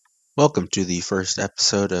Welcome to the first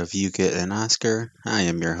episode of You Get an Oscar. I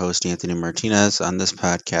am your host, Anthony Martinez. On this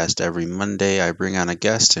podcast, every Monday, I bring on a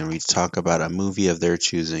guest and we talk about a movie of their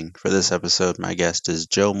choosing. For this episode, my guest is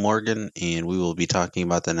Joe Morgan, and we will be talking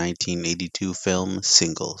about the 1982 film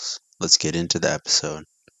Singles. Let's get into the episode.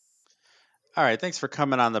 All right, thanks for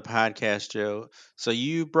coming on the podcast, Joe. So,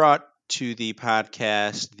 you brought to the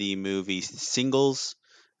podcast the movie Singles.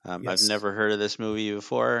 I've Yes. never heard of this movie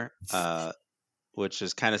before. Which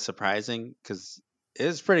is kind of surprising because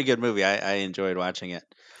it's a pretty good movie. I enjoyed watching it.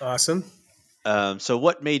 Awesome. So,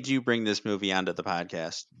 what made you bring this movie onto the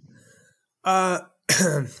podcast? Uh,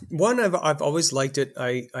 one, I've always liked it.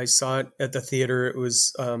 I saw it at the theater. It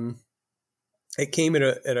was it came at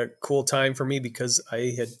a cool time for me because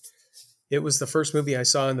it was the first movie I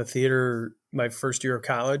saw in the theater my first year of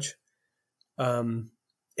college, and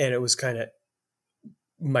it was kind of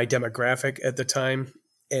my demographic at the time.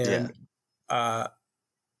 And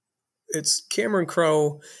it's Cameron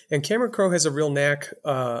Crowe, and Cameron Crowe has a real knack.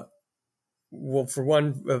 Well, for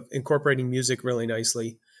one, of incorporating music really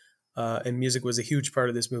nicely. And music was a huge part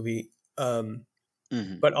of this movie.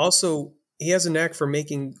 But also, he has a knack for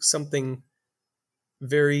making something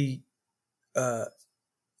very,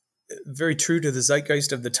 very true to the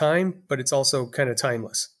zeitgeist of the time, but it's also kind of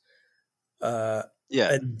timeless. And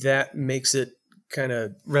that makes it kind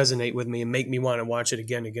of resonate with me and make me want to watch it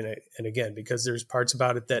again and again, because there's parts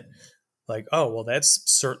about it that, like, oh, well, that's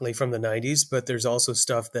certainly from the 90s, but there's also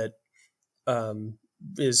stuff that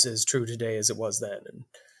is as true today as it was then.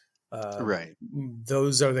 And right.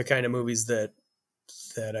 Those are the kind of movies that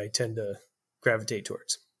I tend to gravitate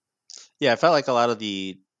towards. Yeah, I felt like a lot of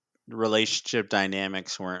the relationship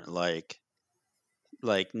dynamics weren't like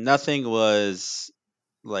nothing was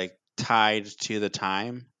like tied to the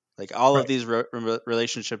time. Like all of these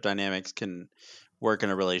relationship dynamics can work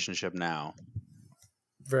in a relationship now.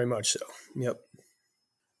 Very much so. Yep.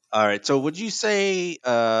 All right. So would you say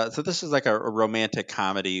so this is like a romantic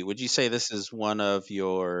comedy. Would you say this is one of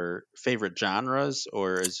your favorite genres,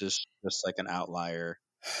 or is this just like an outlier?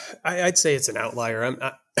 I'd say it's an outlier.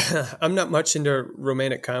 I'm not much into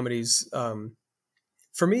romantic comedies.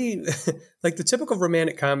 For me, like the typical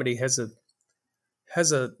romantic comedy has a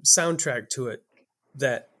soundtrack to it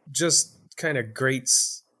that just kind of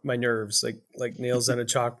grates my nerves, like nails on a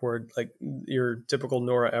chalkboard, like your typical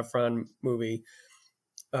Nora Ephron movie.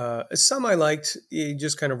 Some I liked, you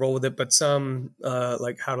just kind of roll with it, but some,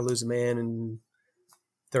 like How to Lose a Man in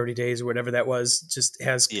 30 Days or whatever that was, just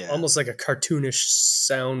has almost like a cartoonish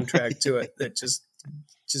soundtrack to it that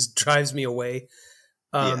just drives me away.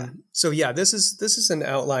 So yeah, this is an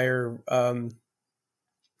outlier.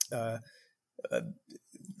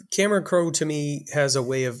 Cameron Crowe to me has a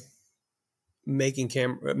way of making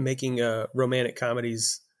romantic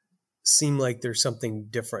comedies seem like there's something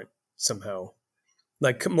different somehow,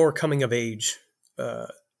 like more coming of age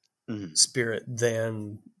spirit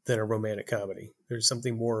than a romantic comedy. There's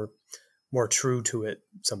something more true to it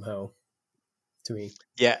somehow, to me.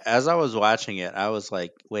 Yeah, as I was watching it, I was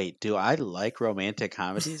like, "Wait, do I like romantic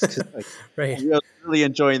comedies?" 'Cause, like, Right. I was really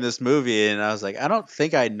enjoying this movie, and I was like, "I don't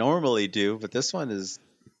think I normally do, but this one is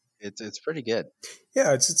it's pretty good."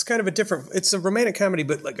 Yeah, it's kind of a different. It's a romantic comedy,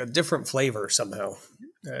 but like a different flavor somehow.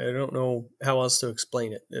 I don't know how else to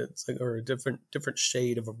explain it. It's like or a different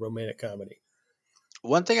shade of a romantic comedy.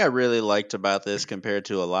 One thing I really liked about this compared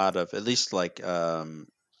to a lot of at least like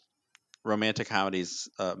romantic comedies,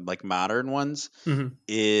 like modern ones,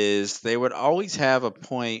 is they would always have a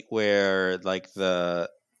point where like the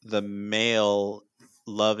male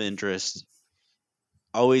love interest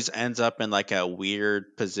always ends up in like a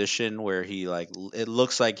weird position where he like it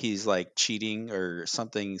looks like he's like cheating or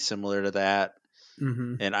something similar to that.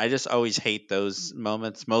 And I just always hate those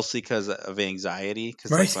moments, mostly because of anxiety.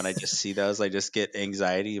 Because like when I just see those, I just get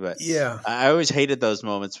anxiety. But yeah, I always hated those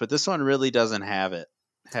moments. But this one really doesn't have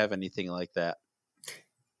anything like that.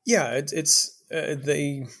 Yeah, it's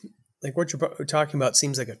they like what you're talking about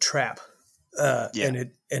seems like a trap,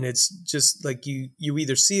 and it's just like you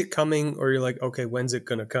either see it coming or you're like, okay, when's it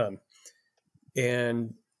gonna come?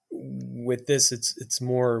 And with this, it's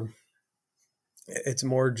more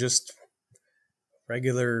just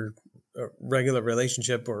regular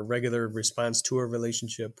relationship or regular response to a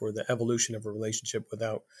relationship or the evolution of a relationship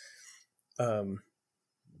without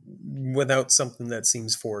something that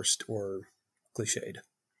seems forced or cliched.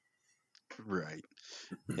 Right.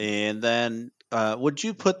 And then, would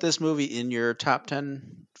you put this movie in your top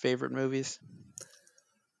 10 favorite movies?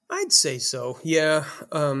 I'd say so. Yeah.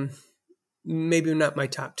 Maybe not my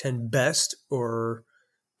top 10 best,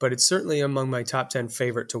 but it's certainly among my top 10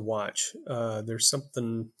 favorite to watch. There's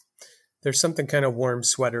something there's something kind of warm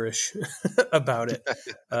sweaterish about it.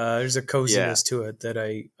 There's a coziness to it that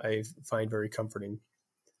I find very comforting.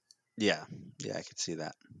 Yeah, I could see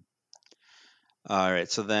that. All right,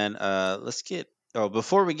 so then let's get. Oh,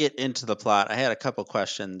 before we get into the plot, I had a couple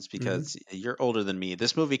questions because you're older than me.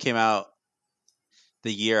 This movie came out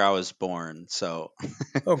the year I was born, so.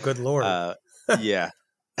 Oh, good Lord. Yeah.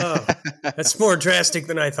 Oh, that's more drastic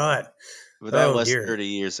than I thought. But that was 30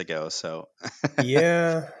 years ago, so.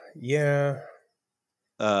 Yeah. Wow,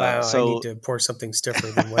 I need to pour something stiffer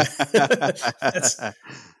than what. That's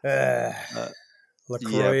LaCroix.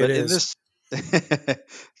 Yeah, but it in is. this,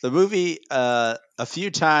 the movie, a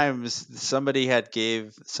few times somebody had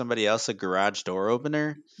gave somebody else a garage door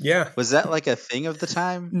opener. Yeah, was that like a thing of the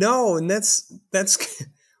time? No, and that's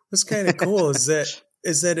what's kind of cool is that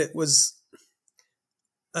it was,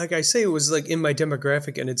 like I say, it was like in my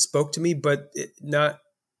demographic and it spoke to me, but not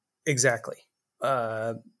exactly.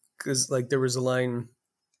 Because like there was a line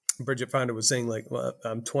Bridget Fonda was saying, like, well,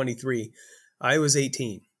 I'm 23, I was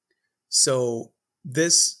 18, so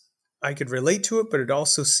this, I could relate to it, but it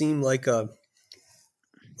also seemed like a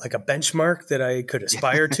benchmark that I could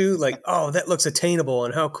aspire to. Like, oh, that looks attainable,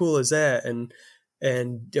 and how cool is that? And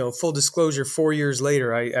full disclosure, 4 years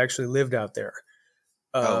later, I actually lived out there.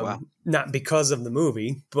 Oh wow! Not because of the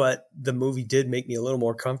movie, but the movie did make me a little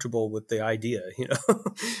more comfortable with the idea.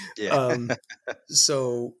 Yeah.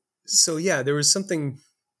 So yeah, there was something.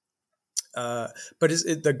 But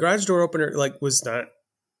the garage door opener was not.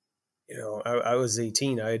 I was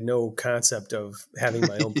 18. I had no concept of having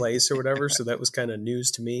my own place or whatever, so that was kind of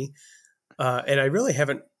news to me. And I really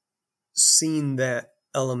haven't seen that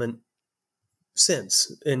element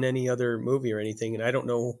since in any other movie or anything. And I don't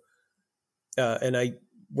know. And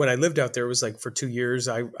when I lived out there, it was like for 2 years.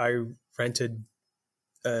 I rented,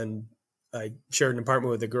 and I shared an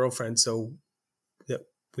apartment with a girlfriend, so that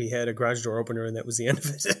we had a garage door opener, and that was the end of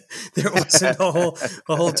it. There wasn't a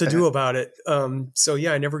whole to do about it. So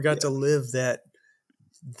yeah, I never got to live that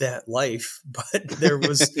life, but there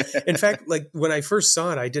was, in fact, like when I first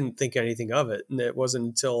saw it, I didn't think anything of it, and it wasn't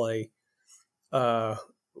until I,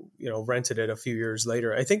 rented it a few years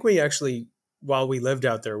later. I think we actually, while we lived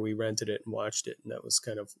out there, we rented it and watched it, and that was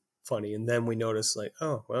kind of funny. And then we noticed, like,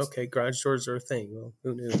 oh, well, okay, garage doors are a thing. Well,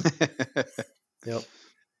 who knew? Yep.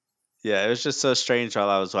 Yeah, it was just so strange while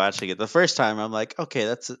I was watching it. The first time, I'm like, okay,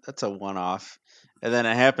 that's a one-off, and then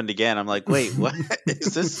it happened again. I'm like, wait, what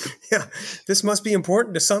is this? Yeah, this must be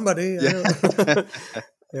important to somebody. Yeah.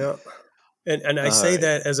 Yeah. And I say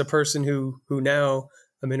that as a person who now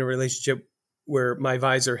I'm in a relationship where my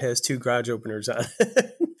visor has 2 garage openers on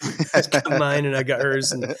it. I got mine and I got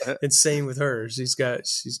hers, and it's same with her. She's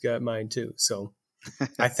got mine too. So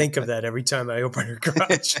I think of that every time I open her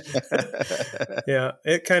garage. Yeah,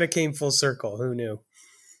 it kind of came full circle. Who knew?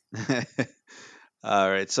 All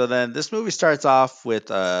right. So then this movie starts off with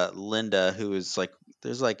Linda, who is like,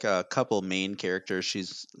 there's like a couple main characters.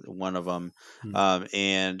 She's one of them.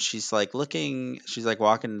 And she's like walking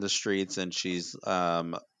the streets, and she's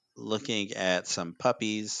looking at some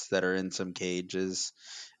puppies that are in some cages.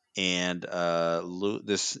 And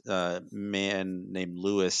this man named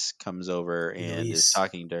Lewis comes over and is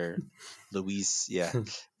talking to her. Luis,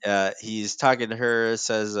 yeah. He's talking to her,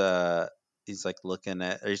 says he's like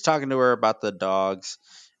he's talking to her about the dogs,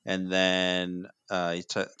 and then he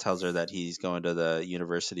tells her that he's going to the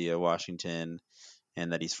University of Washington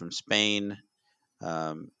and that he's from Spain.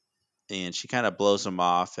 And she kind of blows him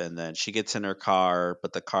off, and then she gets in her car,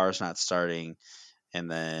 but the car's not starting.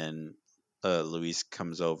 And then Luis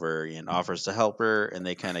comes over and offers to help her, and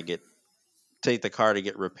they kind of take the car to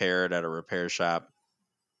get repaired at a repair shop.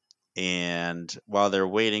 And while they're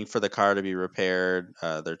waiting for the car to be repaired,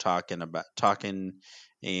 they're talking,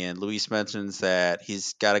 and Luis mentions that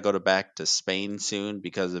he's got to go back to Spain soon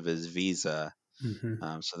because of his visa.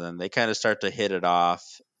 So then they kind of start to hit it off,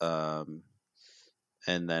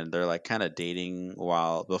 and then they're like kind of dating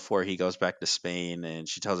before he goes back to Spain, and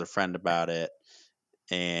she tells her friend about it.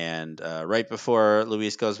 And right before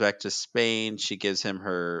Luis goes back to Spain, she gives him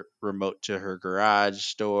her remote to her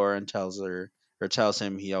garage door and tells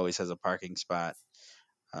him he always has a parking spot.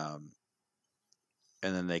 And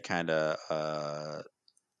then they kind of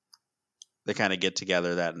get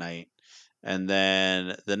together that night. And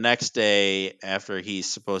then the next day, after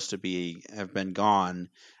he's supposed to have been gone,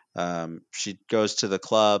 she goes to the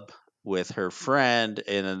club with her friend,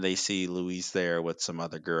 and then they see Luis there with some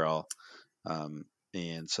other girl.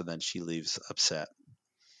 And so then she leaves upset.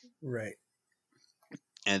 Right.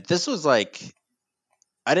 And this was like,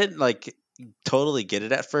 I didn't like totally get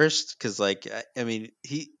it at first because, like, I mean,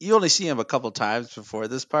 you only see him a couple times before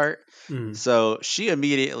this part, so she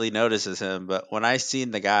immediately notices him. But when I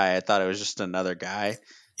seen the guy, I thought it was just another guy.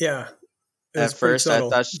 Yeah, at first, I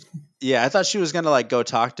thought, I thought she was gonna like go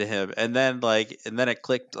talk to him, and then it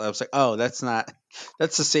clicked. I was like, oh, that's the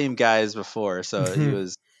same guy as before. So he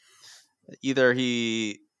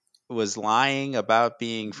was lying about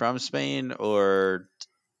being from Spain, or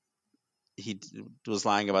he was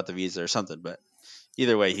lying about the visa or something. But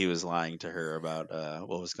either way, he was lying to her about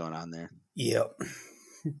what was going on there. Yep.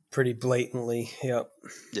 Pretty blatantly. Yep.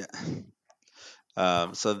 Yeah.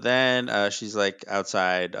 So then she's like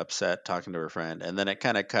outside, upset, talking to her friend, and then it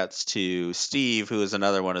kind of cuts to Steve, who is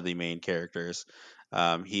another one of the main characters.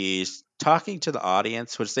 He's talking to the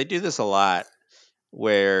audience, which they do this a lot,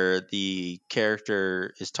 where the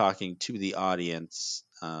character is talking to the audience.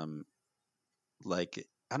 Like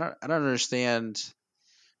I don't understand.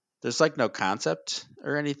 There's like no concept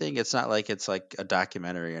or anything. It's not like it's like a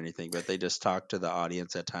documentary or anything, but they just talk to the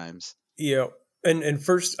audience at times. Yeah. And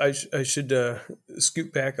first, I should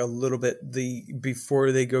scoot back a little bit.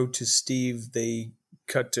 Before they go to Steve, they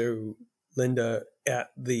cut to Linda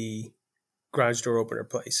at the garage door opener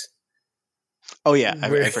place. Oh yeah,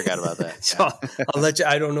 I forgot about that. So I'll let you.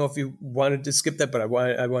 I don't know if you wanted to skip that, but I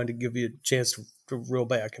wanted to give you a chance to reel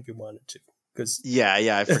back if you wanted to. Because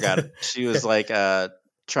yeah, I forgot. She was like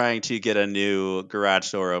trying to get a new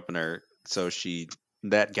garage door opener, so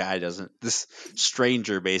this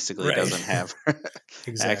stranger basically doesn't have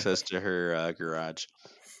access to her garage.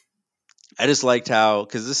 I just liked how,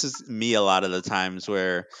 because this is me a lot of the times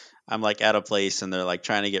where I'm like at a place and they're like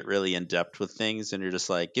trying to get really in depth with things, and you're just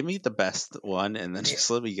like, give me the best one and then just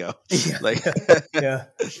let me go. Yeah.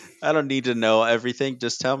 I don't need to know everything.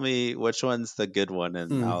 Just tell me which one's the good one,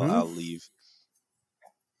 and I'll leave.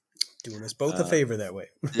 Doing us both a favor that way.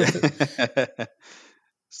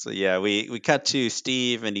 So yeah, we cut to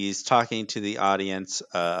Steve, and he's talking to the audience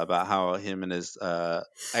about how him and his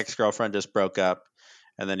ex-girlfriend just broke up,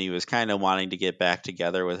 and then he was kind of wanting to get back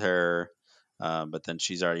together with her, but then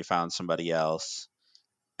she's already found somebody else.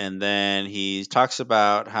 And then he talks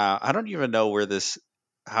about how, I don't even know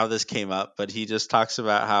how this came up, but he just talks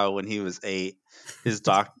about how when he was 8, his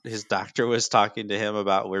doctor was talking to him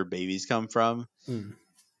about where babies come from.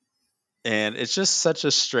 And it's just such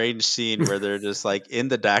a strange scene where they're just like in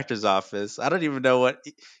the doctor's office. I don't even know what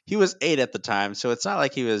he was 8 at the time, so it's not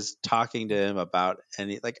like he was talking to him about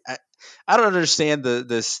any, like, I don't understand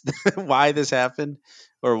this why this happened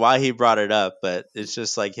or why he brought it up, but it's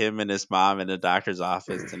just like him and his mom in the doctor's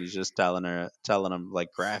office, and he's just telling him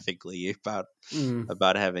like graphically about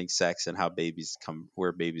having sex and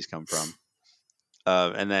where babies come from.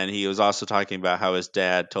 And then he was also talking about how his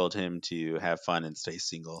dad told him to have fun and stay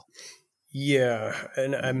single. Yeah,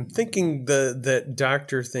 and I'm thinking that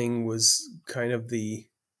doctor thing was kind of the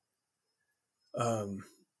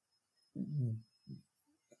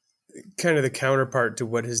counterpart to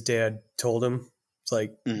what his dad told him. It's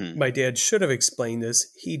like, my dad should have explained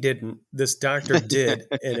this. He didn't. This doctor did,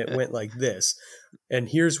 and it went like this. And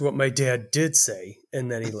here's what my dad did say, and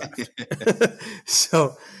then he left.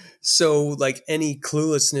 So like any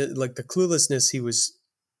cluelessness, like the cluelessness he was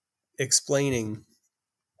explaining,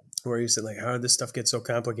 where he said like, how did this stuff get so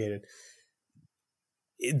complicated?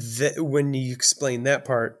 When you explain that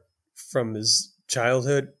part from his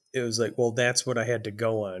childhood, it was like, well, that's what I had to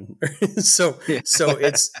go on. So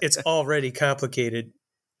it's already complicated,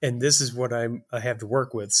 and this is what I have to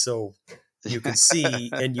work with. So you can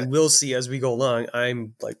see, and you will see as we go along,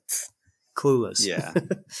 I'm like clueless. Yeah.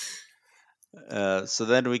 So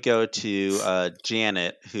then we go to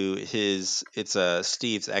Janet, who it's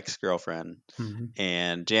Steve's ex-girlfriend,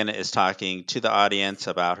 and Janet is talking to the audience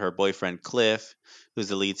about her boyfriend Cliff, who's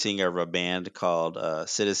the lead singer of a band called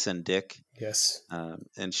Citizen Dick. Yes.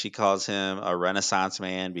 And she calls him a Renaissance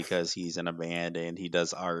man because he's in a band and he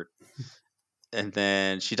does art. And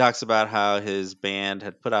then she talks about how his band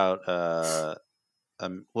had put out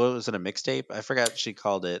what was it, a mixtape? I forgot she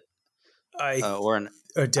called it. A demo.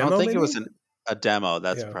 I don't think maybe? It was a demo.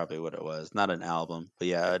 That's probably what it was. Not an album, but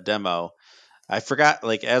yeah, a demo. I forgot,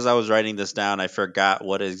 like, as I was writing this down, I forgot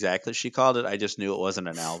what exactly she called it. I just knew it wasn't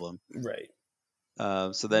an album. Right.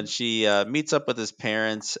 So then she meets up with his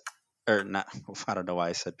parents, or not. I don't know why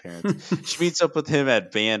I said parents. She meets up with him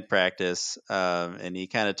at band practice, and he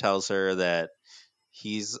kind of tells her that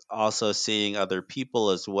he's also seeing other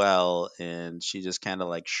people as well, and she just kind of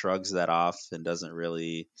like shrugs that off and doesn't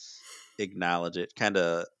really acknowledge it. Kind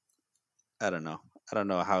of, I don't know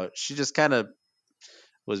how she just kind of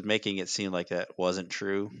was making it seem like that wasn't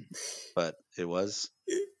true, but it was.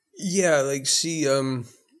 Yeah, like she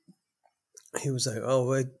he was like,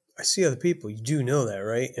 "Oh, I see other people. You do know that,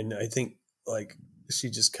 right?" And I think like she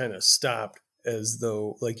just kind of stopped, as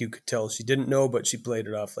though like you could tell she didn't know, but she played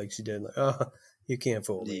it off like she did. Like, "Oh, you can't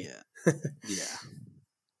fool me." Yeah. Yeah.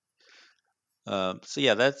 So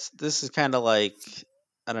yeah, this is kind of like,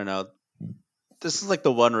 I don't know. This is like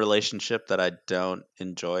the one relationship that I don't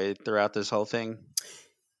enjoy throughout this whole thing.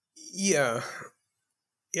 Yeah,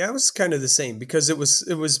 yeah, it was kind of the same because it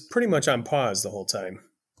was pretty much on pause the whole time.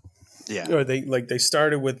 Yeah. Or they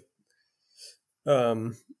started with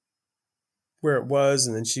um where it was,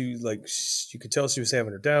 and then she like you could tell she was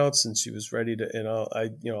having her doubts, and she was ready to. And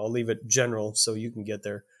I'll leave it general so you can get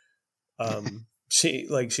there. She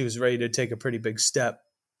was ready to take a pretty big step,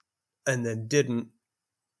 and then didn't,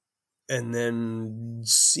 and then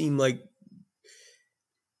seemed like,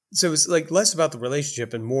 so it was like less about the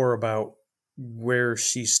relationship and more about where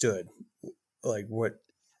she stood, like what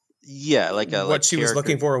Yeah, like a what she was character.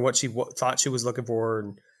 looking for and what she thought she was looking for,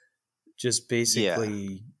 and just Yeah.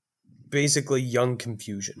 basically young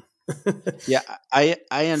confusion. Yeah, I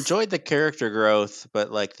enjoyed the character growth,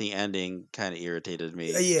 but like the ending kind of irritated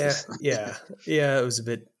me. Yeah, Just yeah. It was a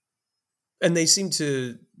bit, and they seem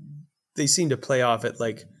to play off it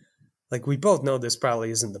like we both know this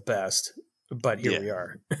probably isn't the best, but here yeah. we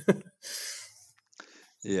are.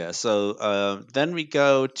 Yeah, so then we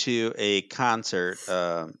go to a concert.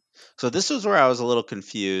 So this was where I was a little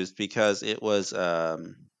confused because it was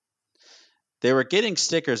they were getting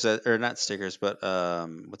stickers or not stickers, but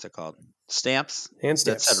what's it called? Stamps Hand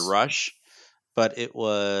that said stamps. Rush, but it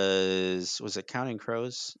was it Counting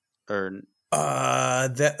Crows or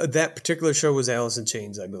That particular show was Alice in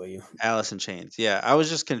Chains, I believe. Alice in Chains? Yeah, I was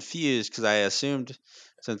just confused because I assumed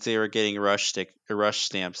since they were getting Rush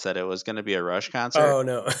stamps that it was going to be a Rush concert. Oh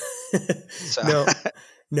no, So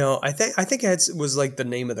no. I think it was like the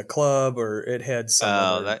name of the club, or it had some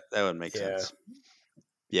oh, other. that would make Yeah, sense.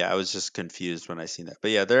 Yeah, I was just confused when I seen that.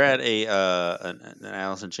 But yeah, they're at an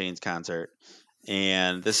Alice in Chains concert,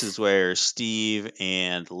 and this is where Steve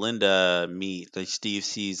and Linda meet. Like Steve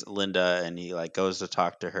sees Linda, and he like goes to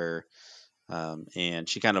talk to her, and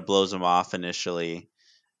she kind of blows him off initially,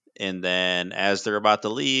 and then as they're about to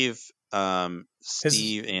leave, his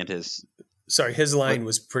Steve and his his what? line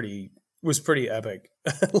was pretty epic.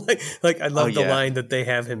 like I Oh love the yeah, line that they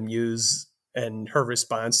have him use and her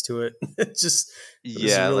response to it. It was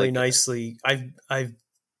yeah, really like nicely.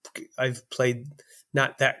 I've played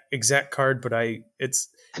not that exact card, but it's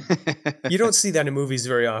you don't see that in movies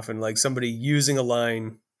very often. Like somebody using a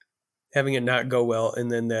line, having it not go well,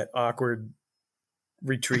 and then that awkward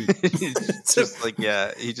retreat. just like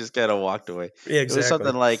yeah, he just kind of walked away. Yeah, It was exactly.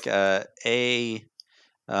 something like I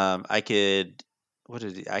could what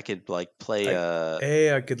did he, I could like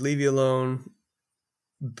play I could leave you alone.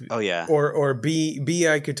 oh yeah. Or B,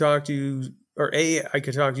 I could talk to you. Or A, I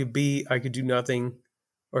could talk to you. B, I could do nothing.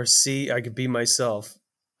 Or C, I could be myself.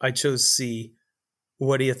 I chose C.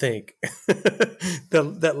 What do you think?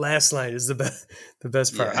 That last line is the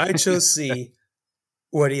best part. Yeah. I chose C.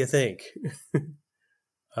 What do you think? Do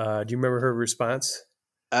you remember her response?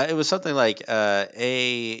 It was something like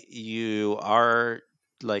a you are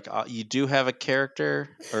like you do have a character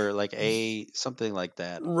or like a something like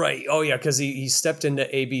that. Right. Oh yeah, because he stepped into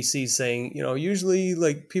ABC saying, usually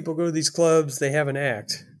like people go to these clubs, they have an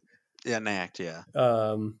act. Yeah, an act, yeah.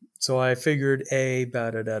 So I figured A,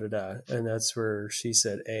 da da da da da, and that's where she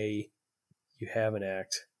said A, you have an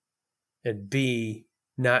act, and B,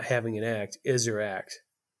 not having an act is your act.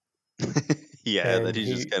 Yeah, that And he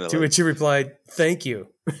just kind of to like which he replied, "Thank you,"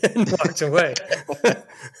 and walked away.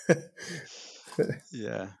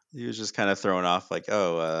 yeah, he was just kind of thrown off like,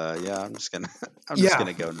 "Oh, yeah, I'm just Yeah,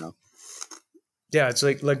 going to go now." yeah. It's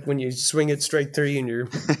like when you swing it straight through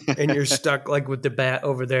and you're stuck like with the bat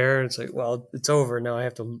over there. It's like, well, it's over now. I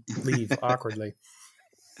have to leave awkwardly.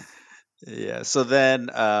 Yeah. So then,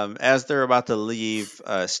 as they're about to leave,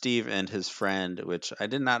 Steve and his friend, which I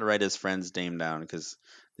did not write his friend's name down because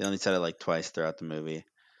they only said it like twice throughout the movie.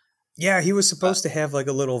 Yeah, he was Uh, supposed to have like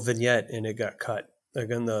a little vignette, and it got cut. Like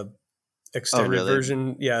in the oh, extended really?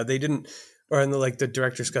 version, yeah, they didn't. Or in the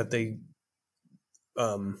director's cut,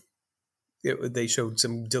 um they showed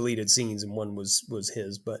some deleted scenes, and one was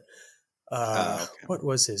his. But Okay. what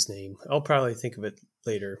was his name? I'll probably think of it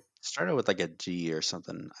later. Started with like a G or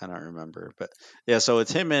something. I don't remember, but yeah. So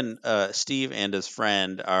it's him and Steve and his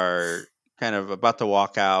friend are kind of about to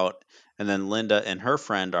walk out, and then Linda and her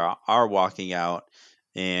friend are walking out,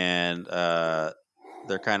 and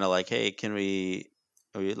they're kind of like, "Hey, can we'd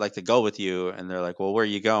like to go with you?" And they're like, "Well, where are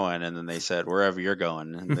you going?" And then they said, "Wherever you're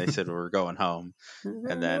going." And they said, "We're going home."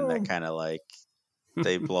 And then that kind of like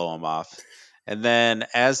they blow him off. And then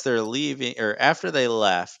as they're leaving, or after they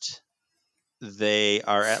left, they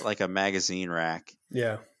are at like a magazine rack.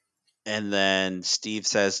 Yeah. And then Steve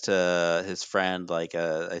says to his friend, like,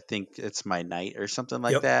 I think it's my night or something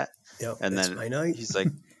like that. Yep. And It's then my night. he's like,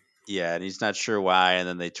 yeah, and he's not sure why. And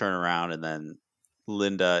then they turn around, and then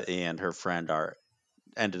Linda and her friend are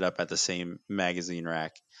ended up at the same magazine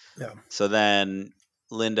rack. Yeah. So then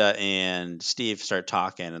Linda and Steve start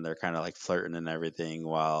talking, and they're kind of like flirting and everything,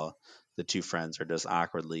 while the two friends are just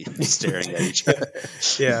awkwardly staring at each other.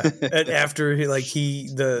 Yeah. And after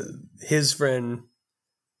his friend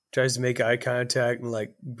tries to make eye contact and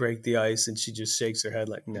like break the ice, and she just shakes her head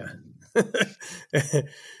like, nah.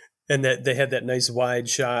 And that they had that nice wide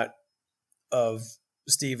shot of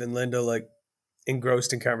Steve and Linda like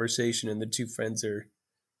engrossed in conversation, and the two friends are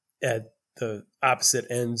at the opposite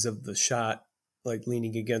ends of the shot, like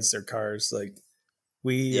leaning against their cars, like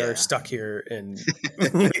we are stuck here, and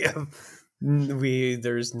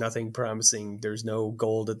there's nothing promising. There's no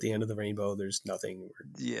gold at the end of the rainbow. There's nothing.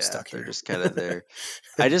 We're stuck here. They're just kind of there.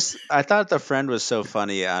 I thought the friend was so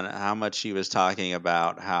funny on how much he was talking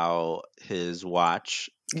about how his watch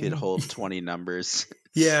could hold 20 numbers.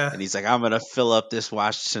 Yeah. And he's like, I'm gonna fill up this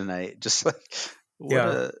watch tonight. Just like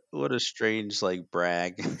what a strange like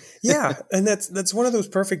brag. Yeah. And that's one of those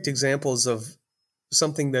perfect examples of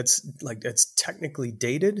something that's technically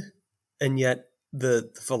dated, and yet the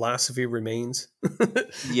philosophy remains.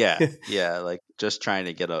 Yeah, like just trying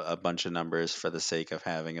to get a bunch of numbers for the sake of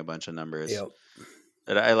having a bunch of numbers. Yep.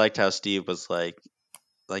 And I liked how Steve was like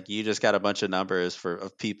you just got a bunch of numbers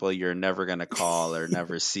of people you're never gonna call or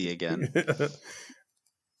never see again.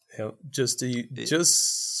 Yep.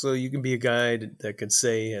 Just so you can be a guy that could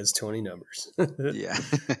say he has 20 numbers. Yeah.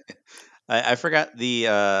 I forgot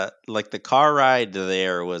the car ride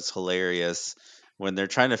there was hilarious when they're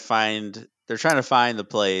trying to find the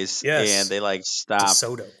place. Yes. And they like stop.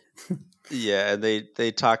 DeSoto. Yeah, and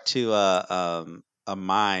they talk to a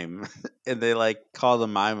mime, and they like call the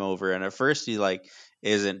mime over, and at first he like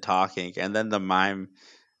isn't talking, and then the mime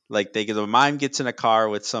the mime gets in a car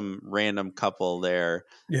with some random couple there,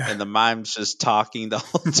 and the mime's just talking the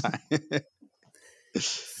whole time.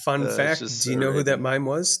 Fun fact, do you know who that mime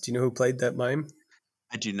was? Do you know who played that mime?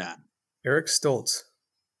 I do not. Eric Stoltz.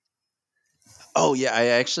 Oh yeah, I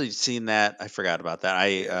actually seen that. I forgot about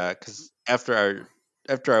that. Because after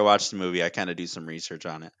I watched the movie, I kind of do some research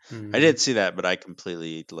on it. Mm-hmm. I did see that, but I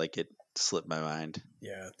completely it slipped my mind.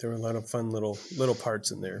 Yeah, there were a lot of fun little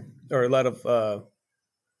parts in there, or a lot of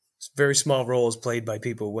very small roles played by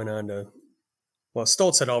people who went on to. Well,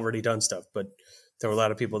 Stoltz had already done stuff, but there were a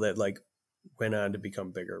lot of people that went on to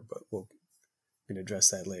become bigger. But we can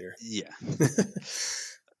address that later. Yeah.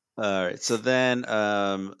 All right. So then,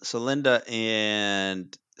 so Linda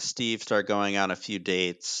and Steve start going on a few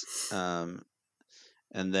dates. And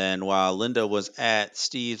then while Linda was at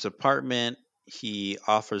Steve's apartment, he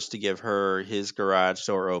offers to give her his garage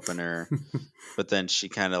door opener, but then she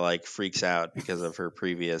kind of freaks out because of her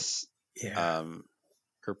previous,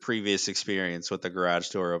 experience with the garage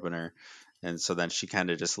door opener. And so then she kind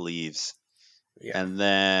of just leaves. Yeah. And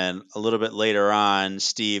then a little bit later on,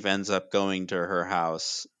 Steve ends up going to her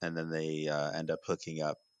house, and then they end up hooking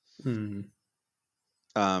up. Mm.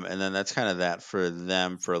 And then that's kind of that for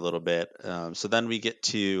them for a little bit. So then we get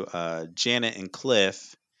to Janet and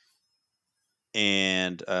Cliff,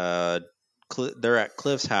 and they're at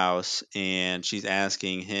Cliff's house, and she's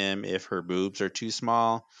asking him if her boobs are too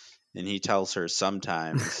small, and he tells her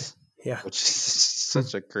sometimes. Yeah, which is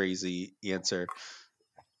such a crazy answer.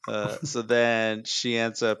 So then she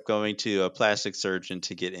ends up going to a plastic surgeon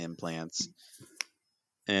to get implants.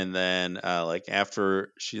 And then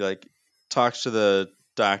after she talks to the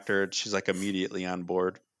doctor, she's immediately on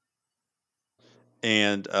board.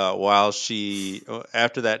 And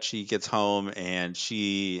after that, she gets home, and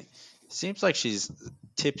she seems like she's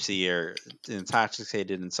tipsy or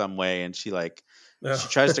intoxicated in some way. And she she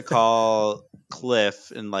tries to call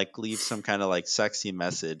Cliff and leave some kind of sexy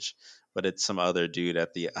message, but it's some other dude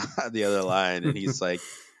at the other line, and he's like,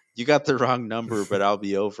 "You got the wrong number, but I'll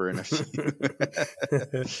be over in a few."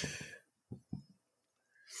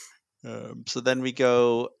 So then we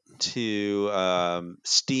go to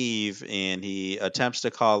Steve, and he attempts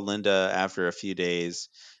to call Linda after a few days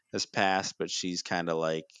has passed, but she's kind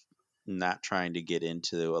of not trying to get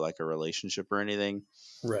into a relationship or anything.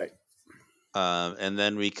 Right. And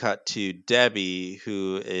then we cut to Debbie,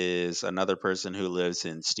 who is another person who lives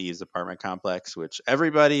in Steve's apartment complex, which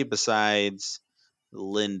everybody besides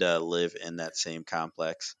Linda live in that same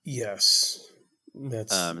complex. Yes.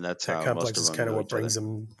 That's how complex most of is them kind of what brings other.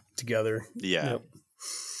 them together. Yeah. Yep.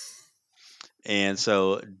 And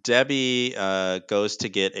so Debbie goes to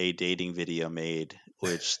get a dating video made,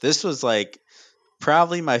 which this was like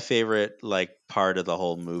probably my favorite like part of the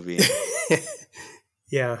whole movie.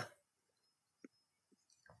 Yeah.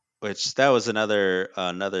 Which that was another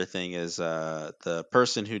thing is the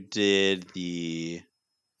person who did the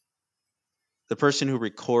person who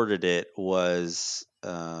recorded it was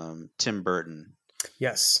Tim Burton.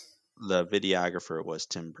 Yes. The videographer was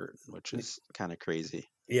Tim Burton, which is kind of crazy.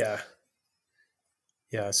 Yeah.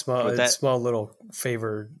 Yeah. But Small little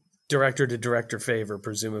favor, director to director favor,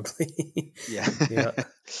 presumably. yeah. Yeah.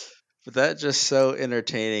 But that's just so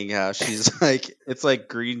entertaining how she's like, it's like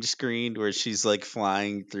green screened where she's like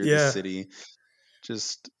flying through the Yeah. city.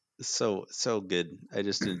 Just so good. I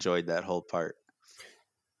just enjoyed that whole part.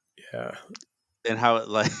 Yeah. And how it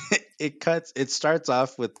like it starts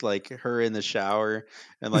off with like her in the shower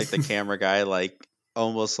and like the camera guy like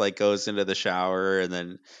almost like goes into the shower and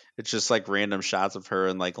then it's just like random shots of her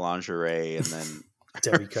in like lingerie and then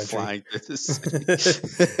Debbie Country flying through the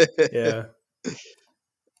city. Yeah.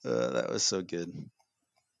 That was so good.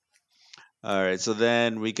 All right, so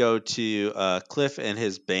then we go to Cliff and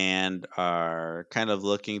his band are kind of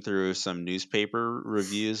looking through some newspaper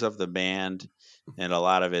reviews of the band, and a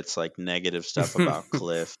lot of it's like negative stuff about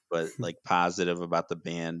Cliff, but like positive about the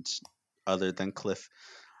band other than Cliff.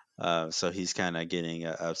 So he's kind of getting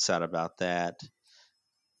upset about that.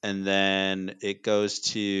 And then it goes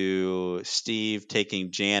to Steve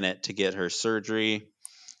taking Janet to get her surgery.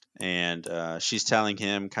 And she's telling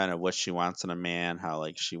him kind of what she wants in a man, how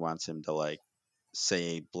like she wants him to like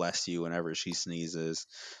say bless you whenever she sneezes,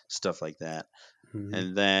 stuff like that. Mhm.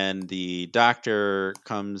 And then the doctor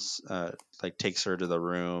comes, like takes her to the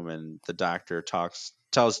room, and the doctor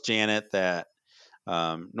tells Janet that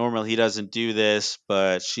normally he doesn't do this,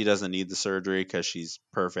 but she doesn't need the surgery because she's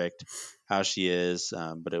perfect how she is.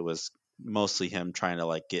 But it was mostly him trying to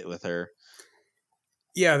like get with her.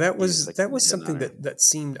 Yeah, that He was was like that was hitting on something her. that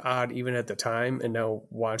seemed odd even at the time, and now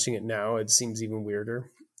watching it now, it seems even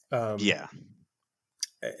weirder. Yeah,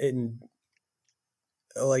 And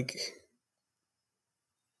like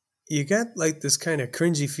you get like this kind of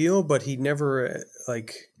cringy feel, but he never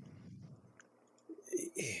like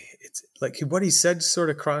it's like what he said sort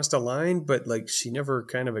of crossed a line, but like she never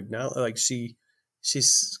kind of acknowledged. Like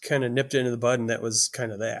she's kind of nipped it into the bud, and that was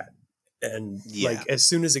kind of that. And yeah, like as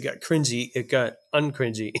soon as it got cringy, it got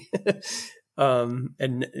uncringy. And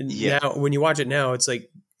yeah, now when you watch it now, it's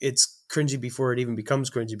like it's cringy before it even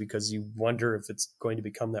becomes cringy because you wonder if it's going to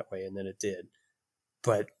become that way, and then it did.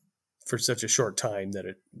 But for such a short time that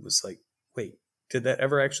it was like, wait, did that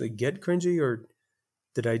ever actually get cringy, or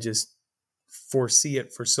did I just foresee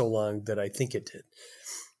it for so long that I think it did?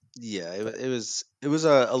 yeah. It, wa- But it was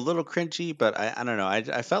a little cringy, but I don't know.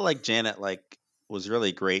 I felt like Janet like was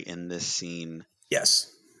really great in this scene.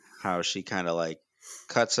 yes, How she kind of like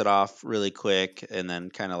cuts it off really quick and then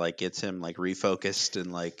kind of like gets him like refocused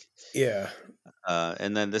and like yeah,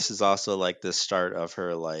 and then this is also like the start of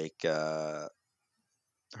her like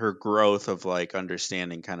her growth of like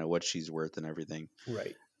understanding kind of what she's worth and everything.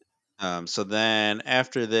 right. So then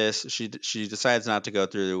after this, she decides not to go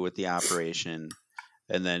through with the operation,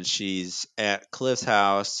 and then she's at Cliff's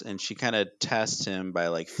house, and she kind of tests him by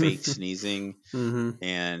like fake sneezing, Mm-hmm.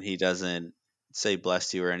 and he doesn't say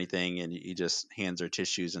bless you or anything, and he just hands her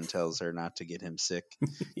tissues and tells her not to get him sick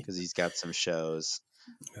because he's got some shows.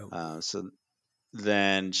 Oh. So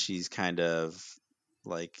then she's kind of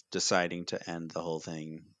like deciding to end the whole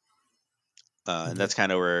thing. And that's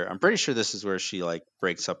kind of where I'm pretty sure this is where she like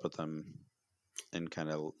breaks up with him and kind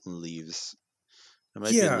of leaves. It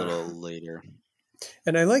might be a Yeah, little later.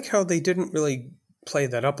 and I like how they didn't really play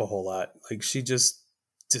that up a whole lot. Like she just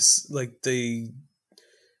like they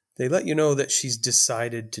let you know that she's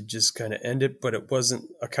decided to just kind of end it, but it wasn't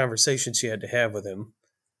a conversation she had to have with him.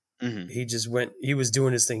 Hmm. He just went. He was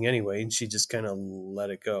doing his thing anyway, and she just kind of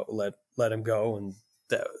let it go, let him go, and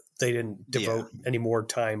that they didn't Yeah, devote any more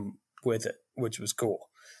time with it, which was cool.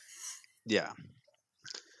 yeah.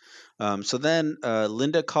 So then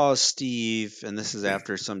Linda calls Steve, and this is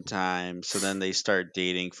after some time. So then they start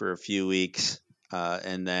dating for a few weeks,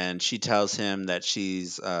 and then she tells him that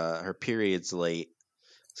she's her period's late.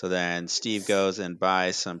 So then Steve goes and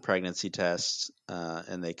buys some pregnancy tests,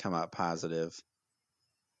 and they come out positive.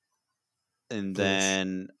 And Bush.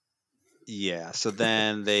 then yeah, so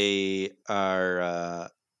then they are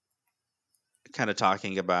kind of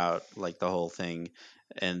talking about like the whole thing.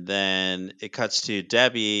 And then it cuts to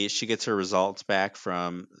Debbie. She gets her results back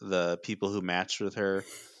from the people who matched with her.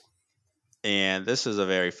 And this is a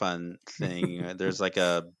very fun thing. There's like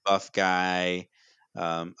a buff guy,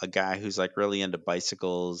 a guy who's like really into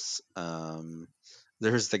bicycles.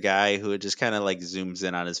 There's the guy who just kind of like zooms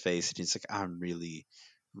in on his face and he's like, I'm really,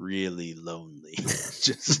 really lonely.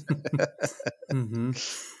 Just Mm-hmm.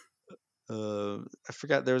 I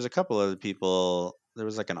forgot, there was a couple other people. There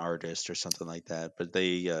was like an artist or something like that, but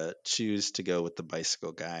they choose to go with the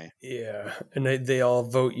bicycle guy. Yeah, and they all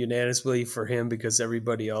vote unanimously for him because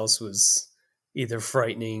everybody else was either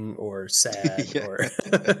frightening or sad Yeah. or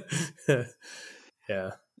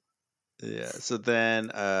yeah. Yeah. So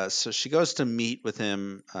then, so she goes to meet with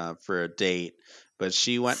him for a date, but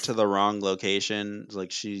she went to the wrong location.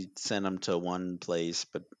 Like she sent him to one place,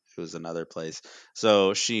 but it was another place.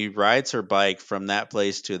 So she rides her bike from that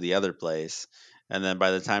place to the other place, and then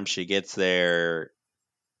by the time she gets there,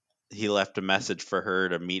 he left a message for her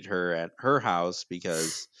to meet her at her house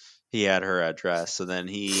because he had her address. So then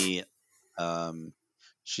um,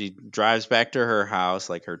 she drives back to her house,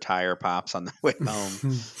 like her tire pops on the way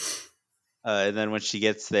home. And then when she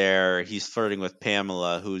gets there, he's flirting with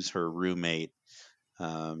Pamela, who's her roommate.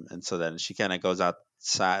 And so then she kind of goes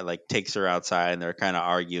outside, like takes her outside, and they're kind of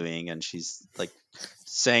arguing. And she's like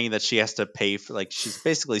saying that she has to pay for, like, she's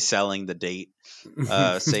basically selling the date,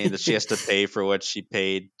 saying that she has to pay for what she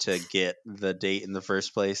paid to get the date in the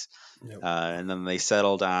first place. Yep. And then they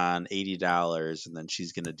settled on $80, and then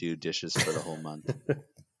she's going to do dishes for the whole month.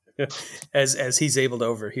 As he's able to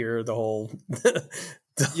overhear the whole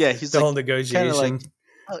Yeah, he's the like, whole negotiation. Like,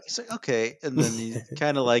 oh, he's like, okay, and then he's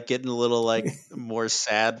kind of like getting a little like more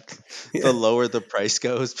sad the lower the price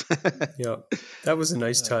goes. Yeah, that was a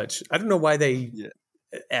nice touch. I don't know why they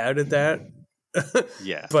added that.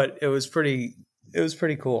 Yeah, but it was pretty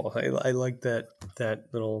cool. I like that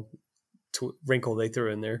little wrinkle they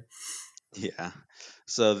threw in there. Yeah.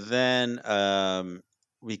 So then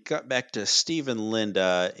we got back to Steve and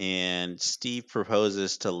Linda, and Steve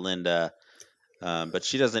proposes to Linda, but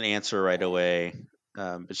she doesn't answer right away.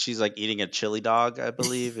 But she's like eating a chili dog, I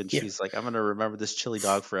believe, and she's like, I'm gonna remember this chili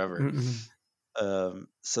dog forever.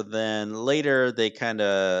 So then later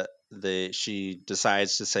she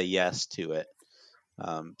decides to say yes to it.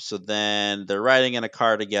 So then they're riding in a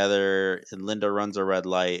car together, and Linda runs a red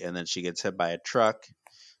light, and then she gets hit by a truck.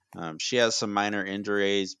 She has some minor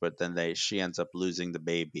injuries, but then she ends up losing the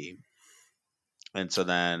baby. And so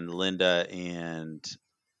then Linda and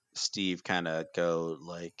Steve kind of go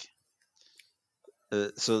like,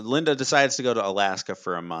 so Linda decides to go to Alaska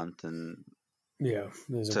for a month and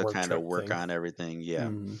to kind of work on everything. Yeah.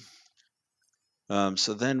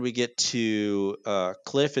 So then we get to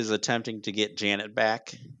Cliff is attempting to get Janet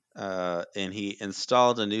back, and he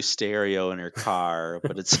installed a new stereo in her car,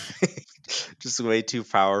 but it's just way too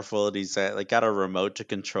powerful. And he's got a remote to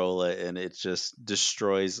control it, and it just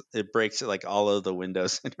destroys. It breaks like all of the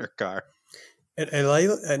windows in her car. And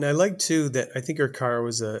I like too that I think her car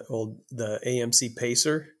was the AMC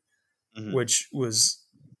Pacer, which was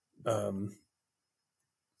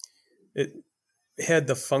it had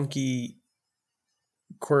the funky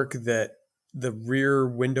quirk that the rear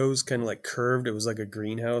windows kind of like curved. It was like a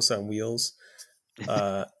greenhouse on wheels.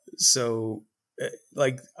 So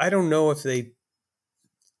like, I don't know if they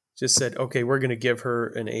just said, okay, we're going to give her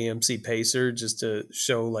an AMC Pacer just to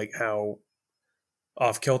show like how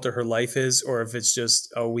off kilter her life is, or if it's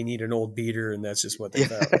just, oh, we need an old beater and that's just what they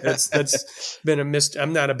found. That's been a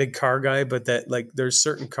I'm not a big car guy, but that like there's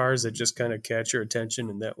certain cars that just kind of catch your attention,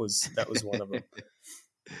 and that was one of them.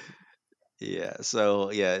 Yeah,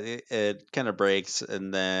 so yeah, it kind of breaks,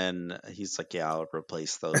 and then he's like, yeah, I'll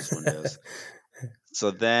replace those windows. So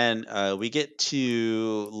then we get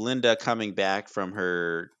to Linda coming back from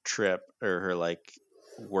her trip, or her like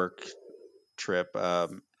work trip,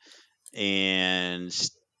 and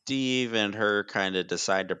Steve and her kind of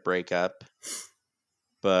decide to break up.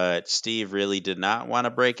 But Steve really did not want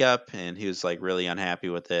to break up, and he was like really unhappy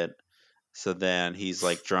with it. So then he's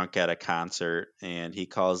like drunk at a concert, and he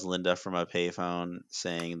calls Linda from a payphone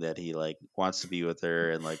saying that he like wants to be with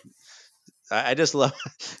her, and like I just love.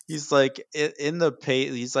 He's like in the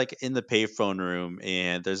payphone room,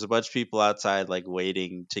 and there's a bunch of people outside like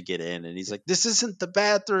waiting to get in, and he's like, "This isn't the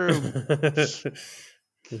bathroom."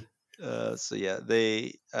 So yeah,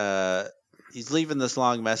 he's leaving this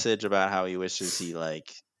long message about how he wishes he like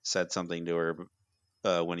said something to her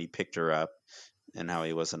when he picked her up, and how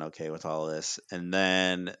he wasn't okay with all this. And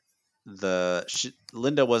then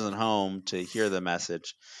Linda wasn't home to hear the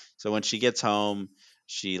message, so when she gets home,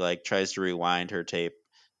 she like tries to rewind her tape,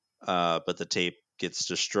 but the tape gets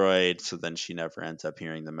destroyed, so then she never ends up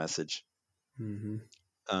hearing the message.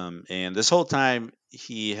 And this whole time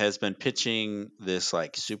he has been pitching this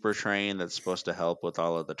like super train that's supposed to help with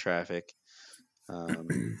all of the traffic,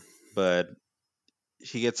 but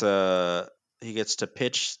he gets to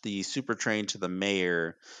pitch the super train to the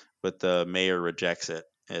mayor, but the mayor rejects it,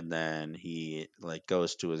 and then he like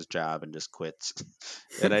goes to his job and just quits.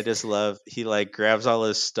 And I just love he like grabs all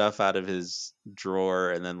his stuff out of his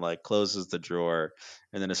drawer and then like closes the drawer,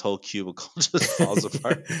 and then his whole cubicle just falls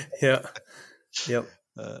apart. Yeah. Yep.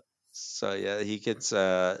 Uh, so yeah, he gets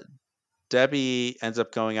Debbie ends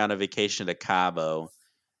up going on a vacation to Cabo,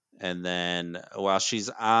 and then while she's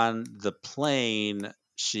on the plane,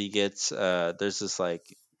 she gets there's this like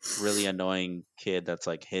really annoying kid that's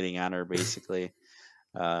like hitting on her basically.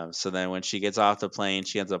 So then when she gets off the plane,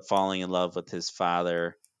 she ends up falling in love with his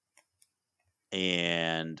father,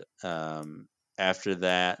 and after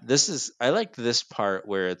that, I like this part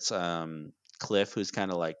where it's Cliff who's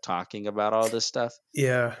kind of like talking about all this stuff.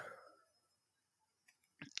 Yeah.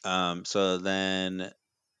 So then,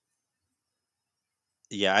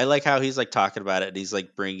 yeah, I like how he's like talking about it. And he's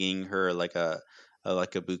like bringing her like a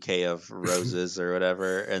bouquet of roses or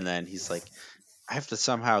whatever, and then he's like, I have to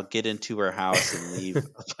somehow get into her house and leave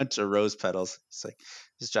a bunch of rose petals. He's like,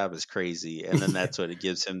 this job is crazy, and then that's what it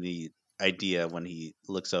gives him the idea when he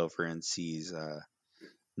looks over and sees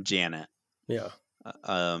Janet. Yeah.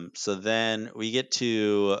 So then we get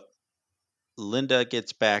to Linda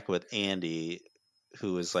gets back with Andy,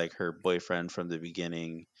 who is like her boyfriend from the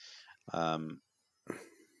beginning. But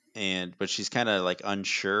she's kind of like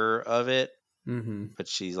unsure of it. Mm-hmm. But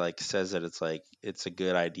she like says that it's a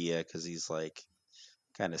good idea because he's like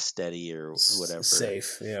kind of steady or whatever,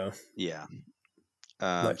 safe. Yeah. Yeah.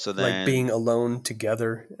 So then, like being alone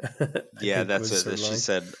together. Yeah, that's it. She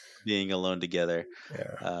said being alone together.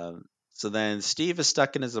 Yeah. So then Steve is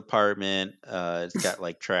stuck in his apartment. It's got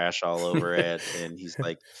like trash all over it, and he's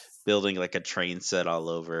like building like a train set all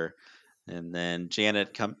over. And then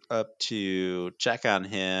Janet comes up to check on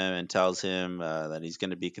him and tells him that he's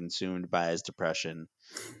going to be consumed by his depression,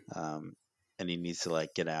 and he needs to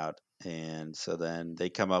like get out. And so then they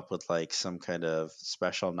come up with like some kind of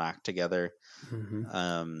special knock together.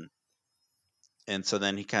 Mm-hmm. And so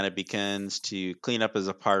then he kind of begins to clean up his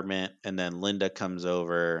apartment, and then Linda comes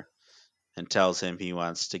over and tells him he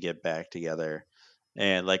wants to get back together.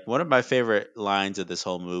 And like one of my favorite lines of this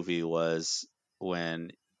whole movie was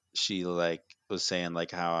when she like was saying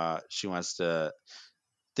like how she wants to.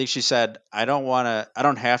 I think she said, I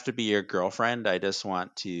don't have to be your girlfriend. I just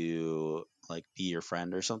want to like be your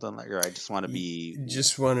friend or something like, or I just want to be.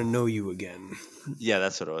 Just want to know you again. Yeah,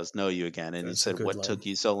 that's what it was. Know you again. And That's he said, what line. took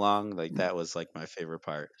you so long? Like that was like my favorite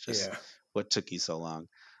part. Just what took you so long?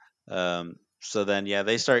 So then, yeah,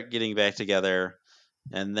 they start getting back together,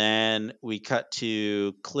 and then we cut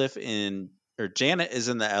to Janet is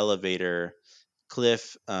in the elevator.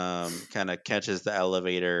 Cliff kind of catches the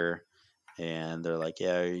elevator, and they're like,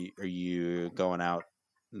 yeah, are you going out?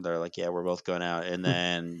 And they're like, yeah, we're both going out. And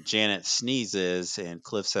then Janet sneezes, and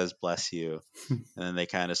Cliff says, bless you. And then they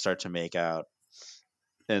kind of start to make out.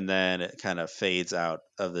 And then it kind of fades out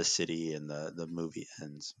of the city, and the movie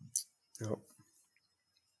ends. Yep.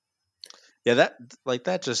 Yeah,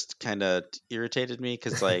 that just kind of irritated me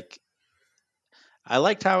because like I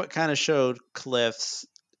liked how it kind of showed Cliff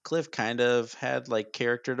kind of had like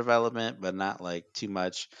character development, but not like too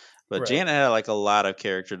much. But Janet had like a lot of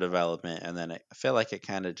character development, and then I feel like it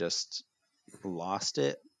kind of just lost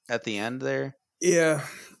it at the end there. Yeah,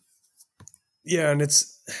 and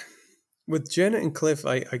it's with Janet and Cliff.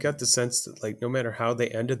 I got the sense that like no matter how they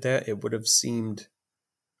ended that, it would have seemed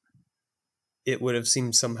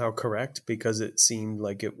somehow correct, because it seemed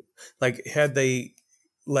like had they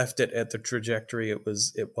left it at the trajectory it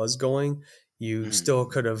was going, you still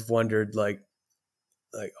could have wondered like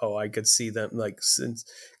oh, I could see them like, since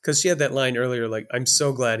because she had that line earlier like, I'm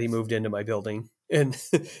so glad he moved into my building, and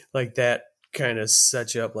like that kind of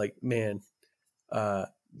sets you up like, man,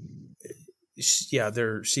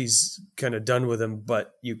 she's kind of done with him,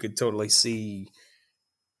 but you could totally see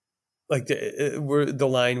like the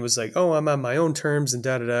line was like, oh, I'm on my own terms and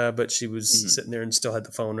da-da-da, but she was sitting there and still had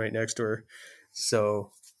the phone right next to her.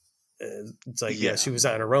 So it's like, yeah, she was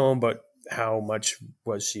on her own, but how much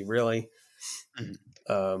was she really?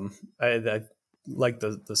 I like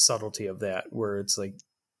the subtlety of that, where it's like,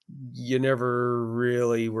 you never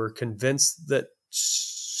really were convinced that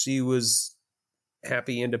she was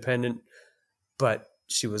happy, independent, but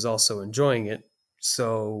she was also enjoying it.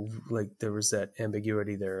 So like there was that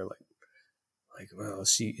ambiguity there, like, well,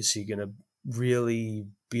 is she gonna really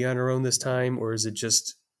be on her own this time, or is it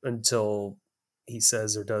just until he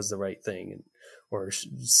says or does the right thing, and or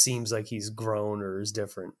seems like he's grown or is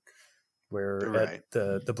different? Where at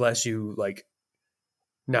the bless you like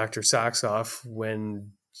knocked her socks off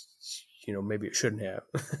when maybe it shouldn't have,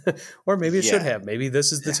 or maybe it should have. Maybe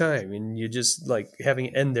this is the time, and you just like having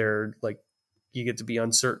it end there, like you get to be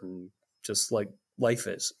uncertain, just like life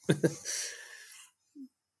is.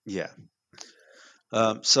 Yeah.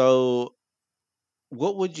 So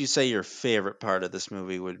what would you say your favorite part of this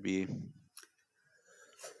movie would be?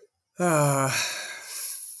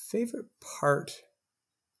 Favorite part?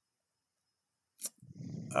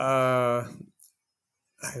 I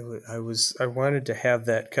wanted to have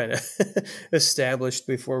that kind of established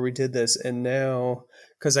before we did this, and now,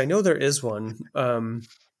 because I know there is one.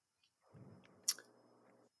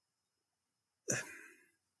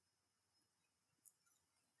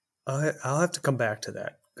 I'll have to come back to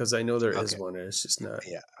that because I know there is one, and it's just not.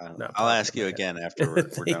 Yeah, not I'll ask you again after we're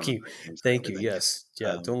Thank done. you, thank you. Yes,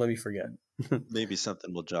 yeah. Don't let me forget. Maybe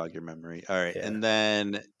something will jog your memory. All right, and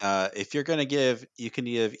then if you're gonna give, you can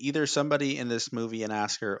give either somebody in this movie an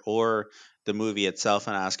Oscar or the movie itself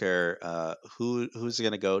an Oscar. Who's it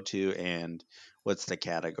gonna go to, and what's the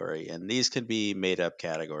category? And these can be made up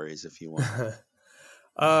categories if you want.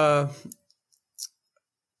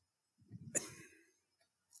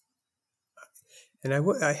 And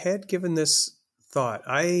I had given this thought.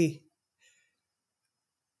 I'd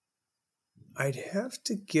have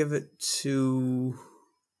to give it to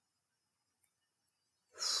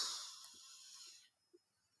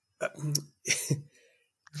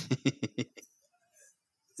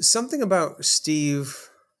something about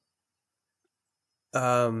Steve.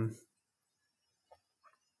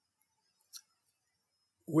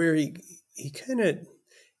 Where he kind of,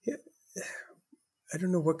 I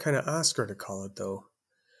don't know what kind of Oscar to call it though.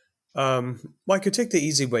 Well, I could take the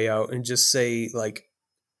easy way out and just say like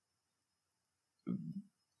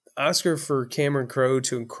Oscar for Cameron Crowe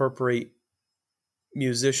to incorporate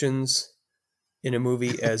musicians in a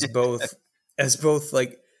movie as both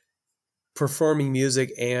like performing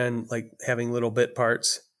music and like having little bit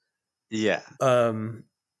parts. Yeah.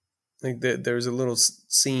 Like there's a little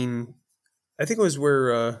scene. I think it was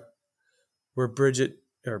where Bridget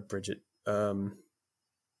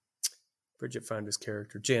found his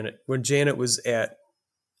character Janet, when Janet was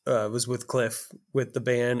with Cliff with the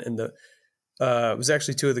band, and it was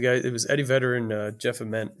actually two of the guys. It was Eddie Vedder and Jeff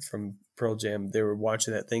Ament from Pearl Jam. They were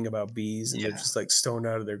watching that thing about bees, and they're just like stoned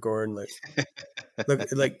out of their gourd, and like look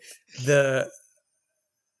like they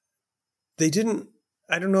didn't.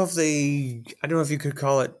 I don't know if you could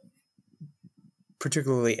call it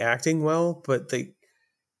particularly acting well, but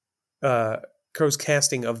Crowe's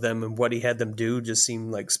casting of them and what he had them do just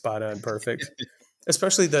seemed like spot on perfect.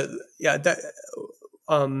 Especially I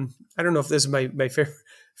don't know if this is my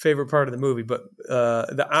favorite part of the movie, but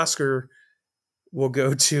the Oscar will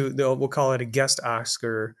go to, we'll call it a guest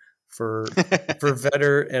Oscar for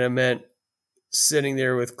Vedder and Ament sitting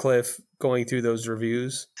there with Cliff going through those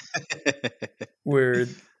reviews where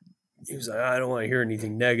he was like, I don't want to hear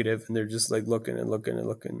anything negative, and they're just like looking and looking and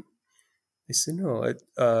looking. They said, no,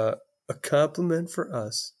 a compliment for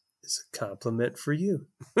us is a compliment for you.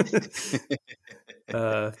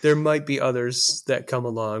 There might be others that come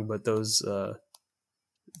along, but those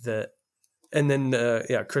and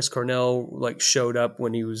then Chris Cornell like showed up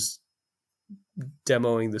when he was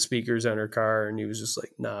demoing the speakers on her car, and he was just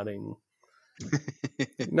like nodding.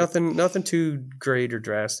 Nothing too great or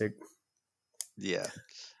drastic. Yeah.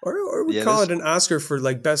 Or we call it an Oscar for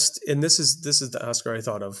like best, and this is the Oscar I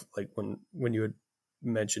thought of like when you had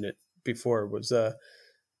mentioned it before, was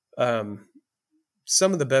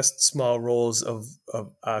some of the best small roles of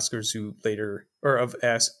Oscars who later, or of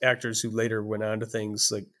actors who later went on to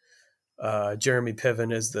things like Jeremy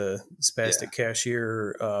Piven as the spastic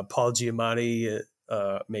cashier, Paul Giamatti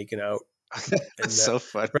making out. That's so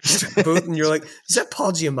funny. Booth, and you're like, is that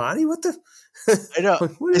Paul Giamatti? What the? I know.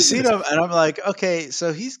 I see him, and I'm like, okay,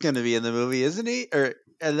 so he's going to be in the movie, isn't he?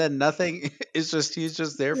 And then nothing. It's just he's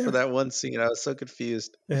just there for that one scene. I was so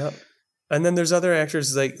confused. Yeah. And then there's other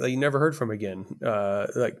actors like you never heard from again,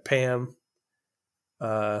 like Pam.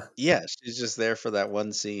 Yeah, she's just there for that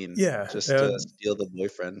one scene. Yeah, just to steal the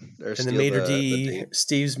boyfriend, or and the Mater D,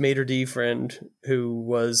 Steve's Mater D friend, who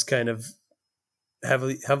was kind of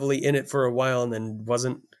heavily in it for a while and then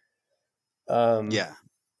wasn't. Yeah.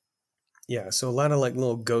 So a lot of like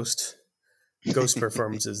little ghost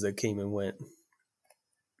performances that came and went.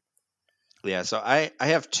 Yeah, so I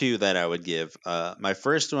have two that I would give. My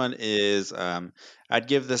first one is I'd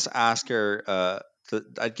give this Oscar.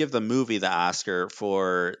 I'd give the movie the Oscar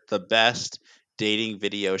for the best dating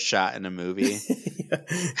video shot in a movie.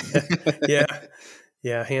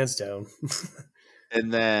 Yeah, hands down.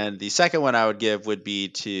 And then the second one I would give would be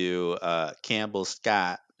to Campbell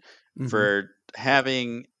Scott for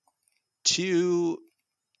having two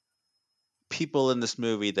people in this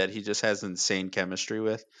movie that he just has insane chemistry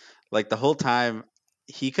with. Like the whole time,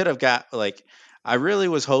 he could have got like. I really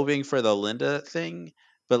was hoping for the Linda thing,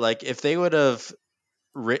 but like if they would have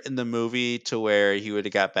written the movie to where he would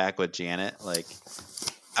have got back with Janet, like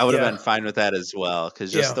I would have Yeah. been fine with that as well.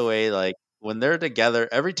 Because just Yeah. the way like when they're together,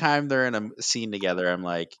 every time they're in a scene together, I'm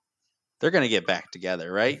like, they're gonna get back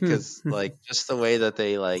together, right? Because like just the way that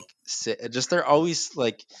they like sit, just they're always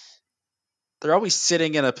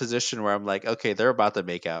sitting in a position where I'm like, okay, they're about to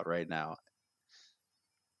make out right now.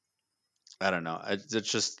 I don't know.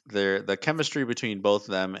 It's just the chemistry between both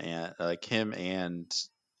of them and like him and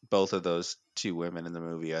both of those two women in the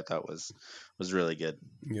movie, I thought was really good.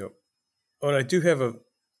 Yep. Oh, and I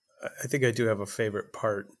think I do have a favorite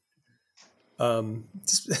part.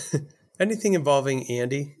 Just anything involving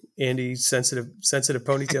Andy, sensitive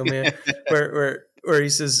ponytail man, where he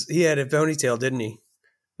says he had a ponytail, didn't he,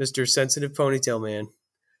 Mr. Sensitive Ponytail Man?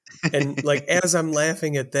 And like as I'm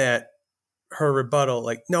laughing at that, her rebuttal,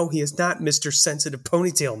 like, no, he is not Mr. Sensitive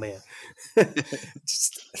Ponytail Man.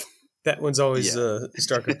 Just, that one's always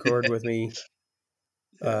struck a chord with me.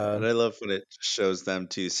 And I love when it shows them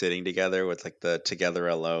two sitting together with like the together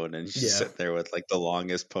alone, and you sit there with like the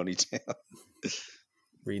longest ponytail,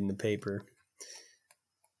 reading the paper.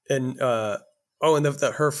 And and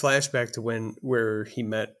her flashback to where she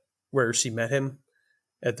met him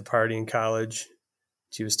at the party in college.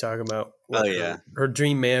 She was talking about what her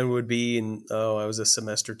dream man would be, and I was a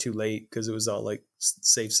semester too late because it was all like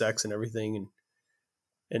safe sex and everything,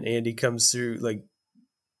 and Andy comes through, like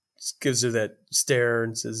gives her that stare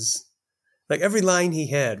and says, like every line he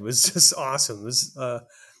had was just awesome. It was,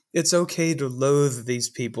 it's okay to loathe these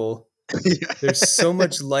people. There's so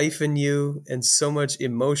much life in you and so much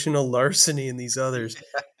emotional larceny in these others.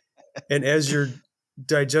 And as you're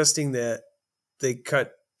digesting that, they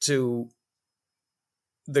cut to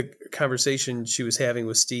the conversation she was having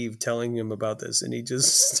with Steve, telling him about this, and he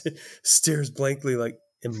just stares blankly, like,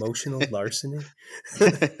 emotional larceny.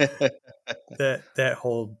 that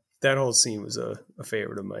whole scene was a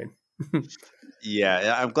favorite of mine.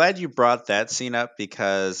 Yeah, I'm glad you brought that scene up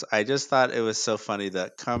because I just thought it was so funny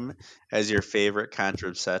that come as your favorite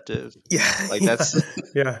contraceptive. Yeah, like that's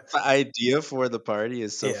the idea for the party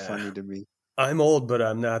is so funny to me. I'm old, but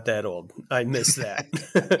I'm not that old. I miss that.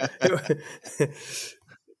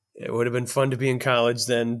 It would have been fun to be in college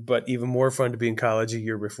then, but even more fun to be in college a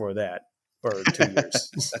year before that, or 2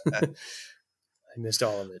 years. I missed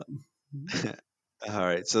all of it. All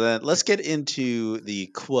right, so then let's get into the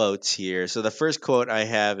quotes here. So the first quote I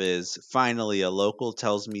have is, "Finally, a local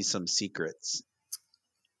tells me some secrets."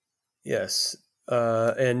 Yes,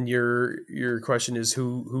 and your question is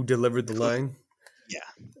who delivered the line?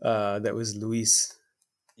 Yeah, that was Luis.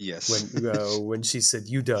 Yes, when she said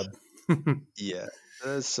UW. Yeah,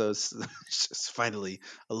 so just finally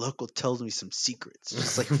a local tells me some secrets.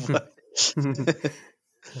 Just like what?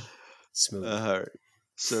 Smooth. All right.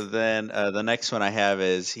 So then the next one I have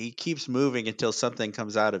is, he keeps moving until something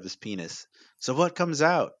comes out of his penis. So what comes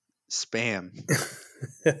out? Spam.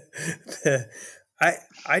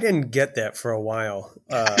 I didn't get that for a while.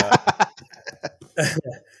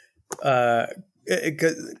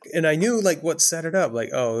 And I knew like what set it up.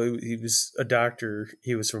 Like, oh, he was a doctor.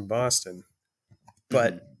 He was from Boston.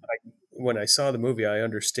 But when I saw the movie, I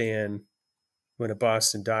understand when a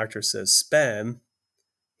Boston doctor says spam,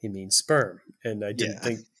 he means sperm. And I didn't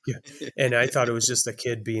think, and I thought it was just a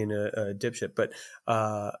kid being a dipshit. But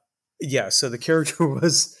so the character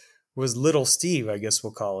was Little Steve, I guess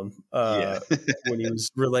we'll call him, when he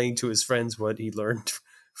was relaying to his friends what he learned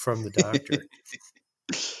from the doctor.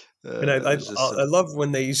 And I love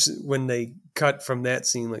when they cut from that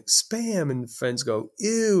scene, like spam, and friends go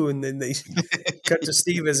ew, and then they cut to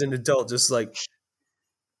Steve as an adult, just like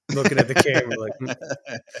looking at the camera, like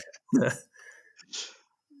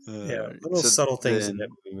little subtle things in that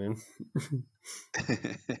movie, man.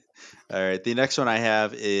 All right, the next one I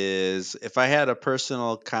have is, if I had a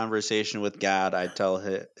personal conversation with God, I'd tell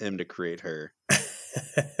him to create her.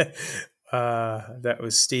 That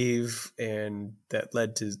was Steve, and that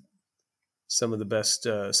led to some of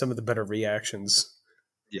the better reactions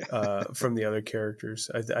from the other characters.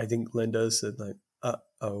 I think Linda said like,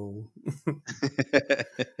 "Uh-oh."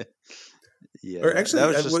 Yeah. Or actually,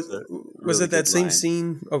 was it that same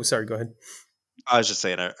scene? Oh, sorry. Go ahead. I was just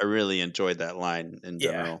saying, I really enjoyed that line in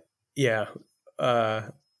general. Yeah.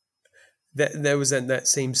 That was in that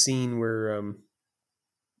same scene where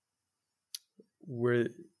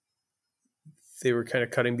they were kind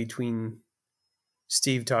of cutting between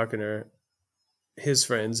Steve talking to his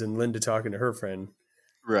friends and Linda talking to her friend.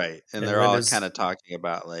 Right. And they're all kind of talking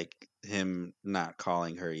about like him not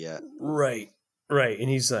calling her yet. Right. And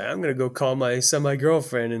he's like, I'm gonna go call my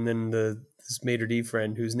semi-girlfriend, and then this maitre d'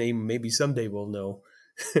 friend, whose name maybe someday we'll know,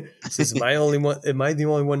 says, Am I the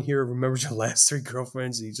only one here who remembers your last 3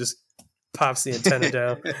 girlfriends? And he just pops the antenna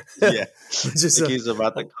down. Yeah. Just he's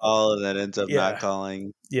about to call and then ends up not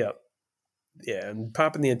calling. Yeah. And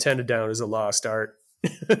popping the antenna down is a lost art.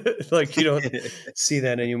 Like, you don't see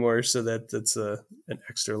that anymore, so that's an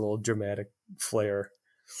extra little dramatic flair.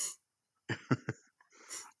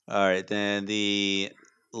 All right, then the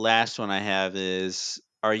last one I have is,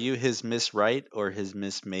 are you his Miss Right or his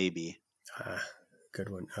Miss Maybe? Good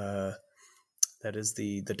one. That is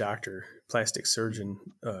the doctor, plastic surgeon,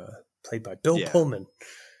 played by Bill Pullman.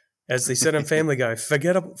 As they said on Family Guy,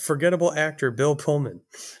 forgettable actor Bill Pullman.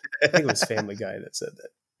 I think it was Family Guy that said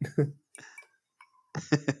that.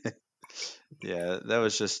 Yeah, that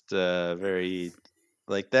was just very,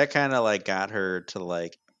 like, that kind of like got her to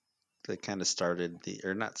like, that kind of started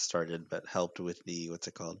not started, but helped with the, what's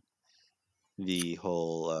it called? The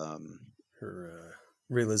whole her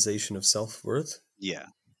realization of self-worth. Yeah.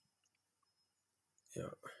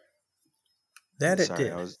 That it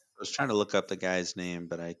did. I was trying to look up the guy's name,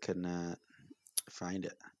 but I could not find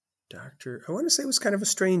it. Doctor, I want to say it was kind of a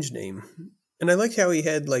strange name. And I like how he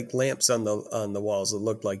had like lamps on the walls that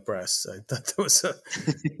looked like breasts. I thought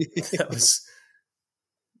that was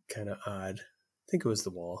kind of odd. I think it was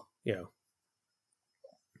the wall. Yeah.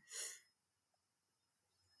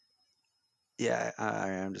 Yeah,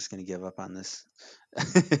 I'm just going to give up on this.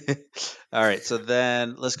 All right, so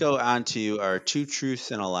then let's go on to our 2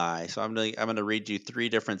 truths and a lie. So I'm going to read you 3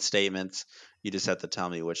 different statements. You just have to tell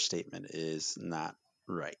me which statement is not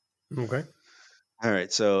right. Okay. All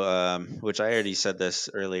right, so which I already said this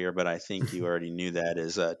earlier, but I think you already knew that,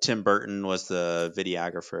 is Tim Burton was the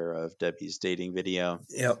videographer of Debbie's dating video.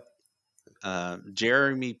 Yep.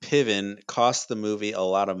 Jeremy Piven cost the movie a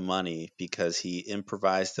lot of money because he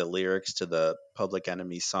improvised the lyrics to the Public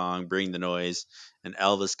Enemy song "Bring the Noise" and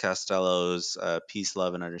Elvis Costello's "Peace,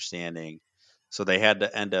 Love, and Understanding." So they had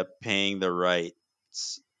to end up paying the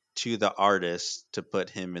rights to the artist to put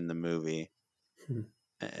him in the movie.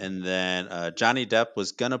 And then Johnny Depp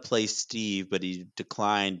was gonna play Steve, but he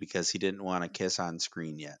declined because he didn't want to kiss on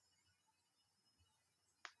screen yet.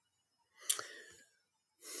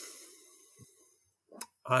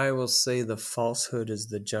 I will say the falsehood is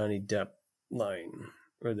the Johnny Depp line,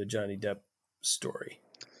 or the Johnny Depp story.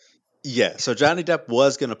 Yeah, so Johnny Depp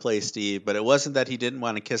was going to play Steve, but it wasn't that he didn't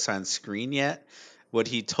want to kiss on screen yet. What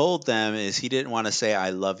he told them is he didn't want to say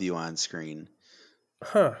 "I love you" on screen.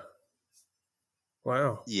 Huh.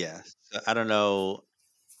 Wow. Yeah. So I don't know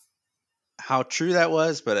how true that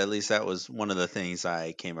was, but at least that was one of the things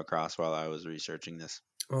I came across while I was researching this.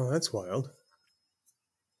 Oh, that's wild.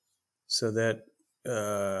 So that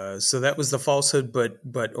was the falsehood, but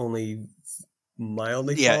only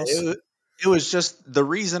mildly false. It was just the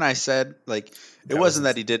reason I said, like, it wasn't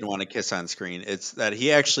that he didn't want to kiss on screen. It's that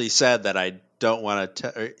he actually said that I don't want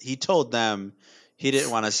to. He told them he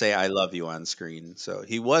didn't want to say "I love you" on screen. So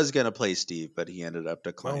he was going to play Steve, but he ended up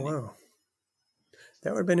declining. Oh, wow.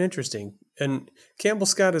 That would have been interesting. And Campbell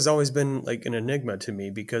Scott has always been like an enigma to me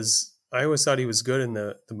because I always thought he was good in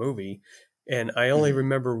the movie. And I only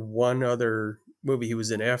remember one other movie he was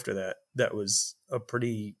in after that. That was a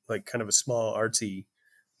pretty, like, kind of a small artsy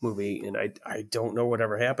movie. And I don't know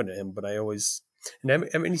whatever happened to him, but I always, and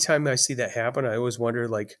any time I see that happen, I always wonder,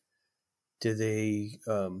 like, do they,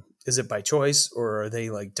 is it by choice, or are they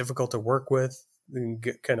like difficult to work with and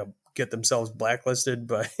get themselves blacklisted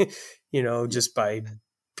by, just by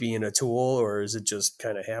being a tool, or is it just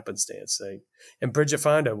kind of happenstance? And Bridget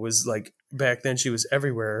Fonda was like, back then she was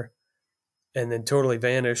everywhere and then totally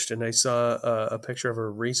vanished. And I saw a picture of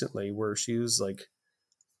her recently where she was like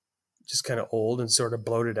just kind of old and sort of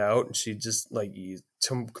bloated out, and she just like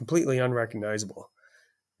completely unrecognizable.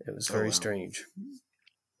 It was very strange.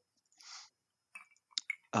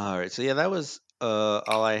 All right, so yeah, that was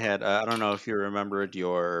all I had. I don't know if you remembered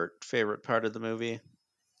your favorite part of the movie.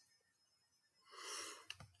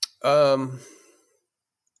 I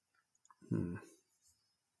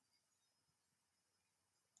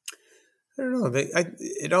don't know.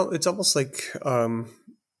 It's almost like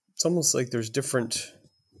there's different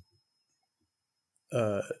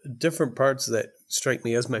parts that strike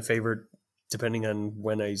me as my favorite depending on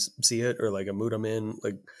when I see it or like a mood I'm in.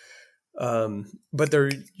 Like, but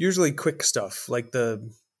they're usually quick stuff, like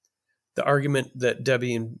the argument that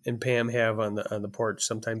Debbie and Pam have on the porch.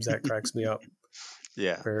 Sometimes that cracks me up.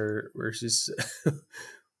 Yeah, where she's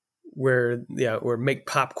where make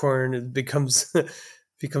popcorn becomes like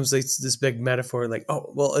this big metaphor, like,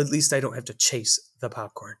 oh well, at least I don't have to chase the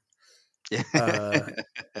popcorn.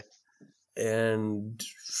 And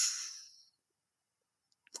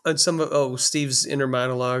some of Steve's inner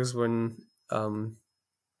monologues when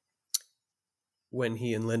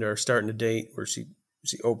he and Linda are starting to date, where she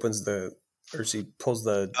opens she pulls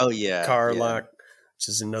the car lock, which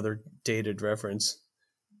is another dated reference.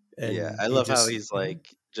 And I love how he's like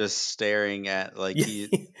just staring at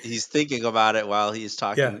he's thinking about it while he's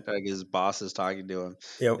talking, like his boss is talking to him.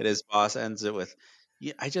 And his boss ends it with,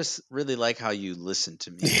 I just really like how you listen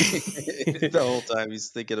to me. The whole time he's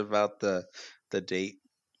thinking about the date.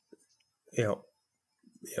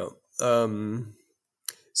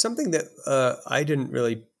 Something that I didn't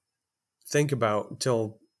really think about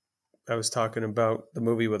until I was talking about the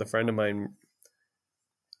movie with a friend of mine.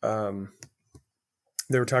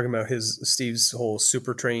 They were talking about Steve's whole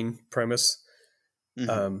super train premise.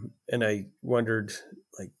 Mm-hmm. And I wondered,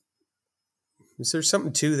 like, is there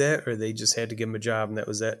something to that, or they just had to give him a job and that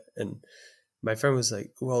was it? And my friend was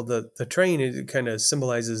like, well, the train, it kind of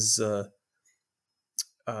symbolizes a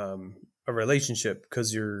relationship,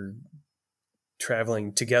 because you're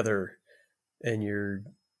traveling together and you're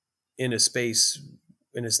in a space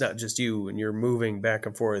and it's not just you and you're moving back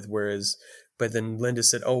and forth. But then Linda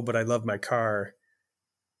said, oh, but I love my car.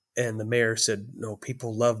 And the mayor said, no,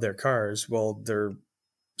 people love their cars. Well, they're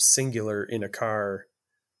singular in a car,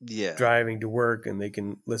 driving to work, and they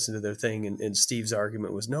can listen to their thing. And Steve's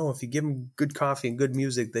argument was, no, if you give them good coffee and good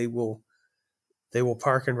music, they will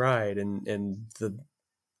park and ride. And the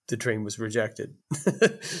train was rejected.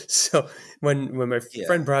 So when my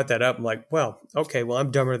friend brought that up, I'm like, well, okay, well,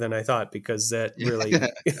 I'm dumber than I thought, because that really,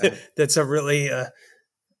 that's a really,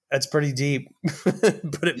 that's pretty deep,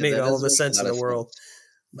 but it made all the sense in the world.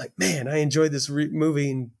 Like, man, I enjoyed this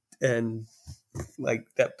movie, and like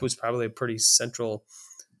that was probably a pretty central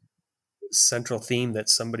theme that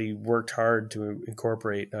somebody worked hard to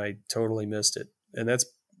incorporate, and I totally missed it. And that's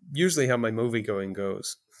usually how my movie going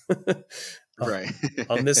goes. Right.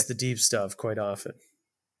 I'll miss the deep stuff quite often.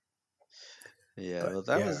 Yeah, but, well,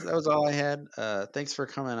 that was all I had. Thanks for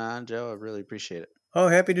coming on, Joe. I really appreciate it. Oh,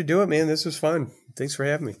 happy to do it, man. This was fun. Thanks for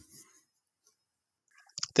having me.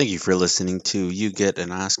 Thank you for listening to You Get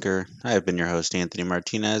an Oscar. I have been your host, Anthony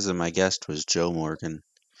Martinez, and my guest was Joe Morgan.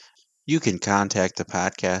 You can contact the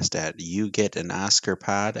podcast at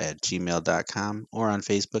yougetAnoscarpod@gmail.com or on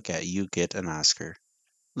Facebook at You Get an Oscar.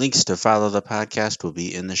 Links to follow the podcast will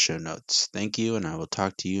be in the show notes. Thank you, and I will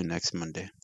talk to you next Monday.